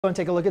Go and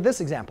take a look at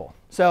this example.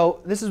 So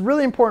this is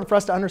really important for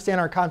us to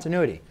understand our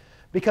continuity,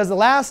 because the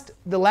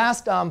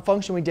last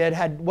function we did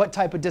had what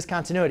type of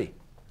discontinuity?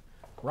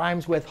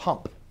 Rhymes with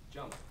hump.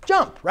 Jump.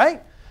 Jump,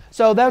 right?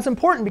 So that's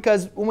important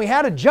because when we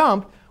had a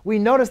jump, we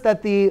noticed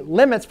that the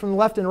limits from the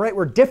left and right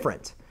were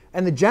different,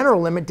 and the general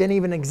limit didn't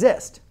even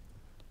exist.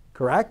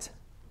 Correct?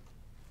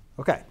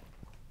 OK.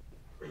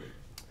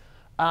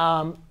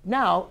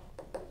 Now,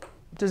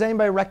 does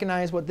anybody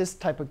recognize what this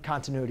type of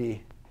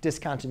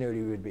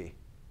discontinuity would be?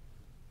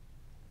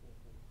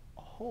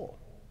 A hole,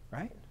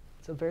 right?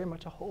 It's very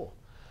much a hole.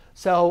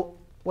 So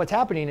what's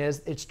happening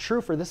is it's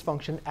true for this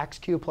function, x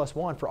cubed plus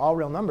 1, for all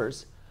real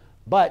numbers,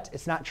 but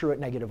it's not true at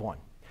 -1.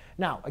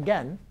 Now,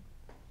 again,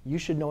 you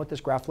should know what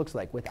this graph looks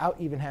like without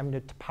even having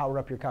to power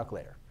up your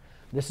calculator.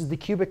 This is the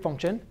cubic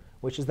function,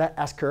 which is that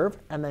S curve,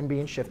 and then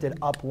being shifted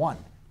up 1.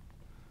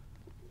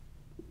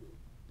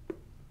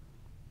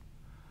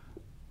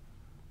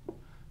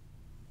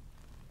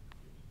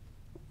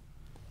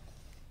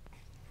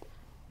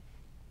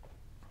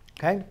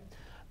 OK?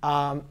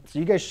 So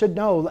you guys should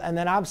know, and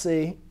then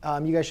obviously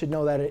you guys should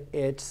know that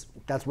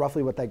that's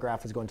roughly what that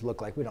graph is going to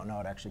look like. We don't know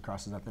it actually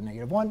crosses up to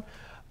 -1,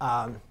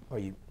 or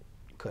you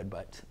could,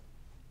 but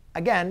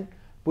again,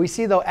 we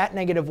see though at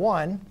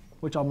 -1,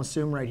 which I'm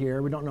assume right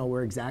here, we don't know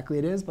where exactly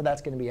it is, but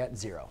that's going to be at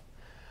 0.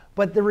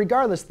 But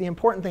regardless, the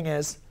important thing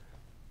is,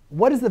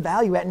 what is the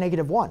value at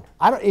 -1?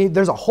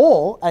 There's a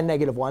hole at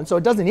 -1, so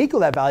it doesn't equal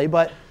that value,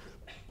 but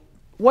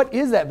what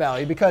is that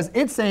value? Because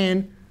it's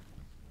saying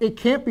it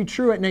can't be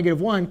true at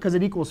 -1 because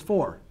it equals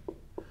 4.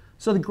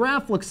 So the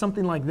graph looks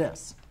something like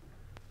this.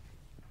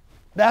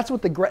 That's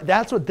what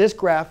this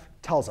graph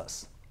tells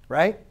us,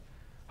 right?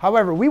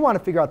 However, we want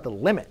to figure out the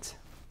limit.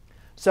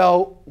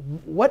 So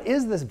what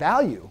is this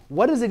value?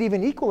 What does it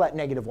even equal at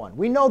 -1?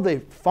 We know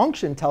the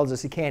function tells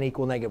us it can't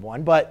equal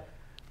 -1, but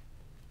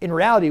in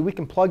reality, we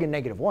can plug in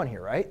 -1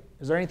 here, right?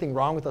 Is there anything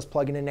wrong with us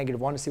plugging in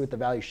 -1 to see what the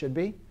value should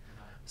be?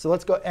 So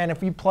let's go. And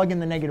if we plug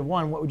in the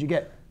 -1, what would you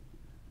get?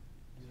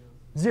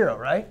 0,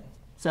 right?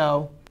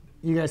 So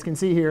you guys can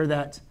see here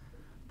that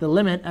the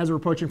limit, as we're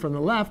approaching from the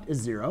left, is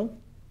 0.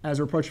 As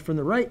we're approaching from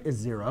the right is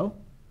 0.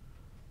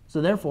 So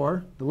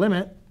therefore, the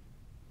limit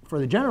for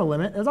the general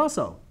limit is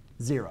also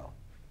 0.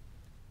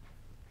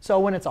 So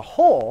when it's a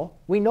hole,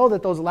 we know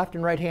that those left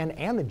and right hand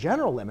and the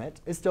general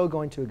limit is still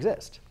going to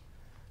exist,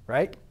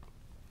 right?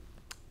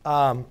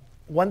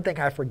 One thing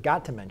I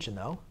forgot to mention,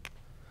 though,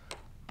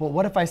 but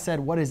what if I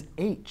said, what is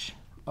h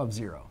of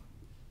 0?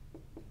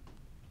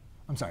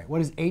 I'm sorry,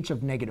 what is h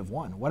of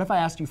 -1? What if I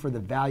asked you for the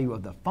value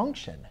of the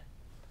function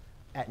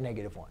at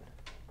 -1?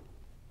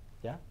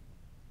 Yeah?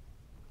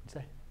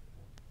 Say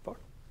 4.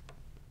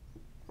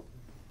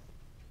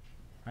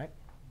 Right?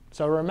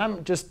 So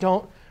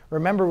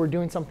remember we're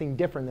doing something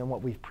different than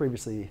what we've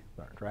previously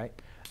learned, right?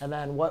 And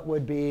then what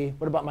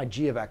about my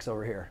g of x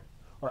over here,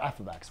 or f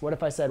of x? What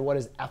if I said, what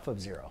is f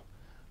of 0?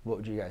 What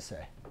would you guys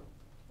say?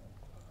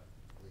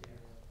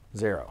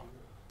 0.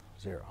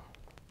 0.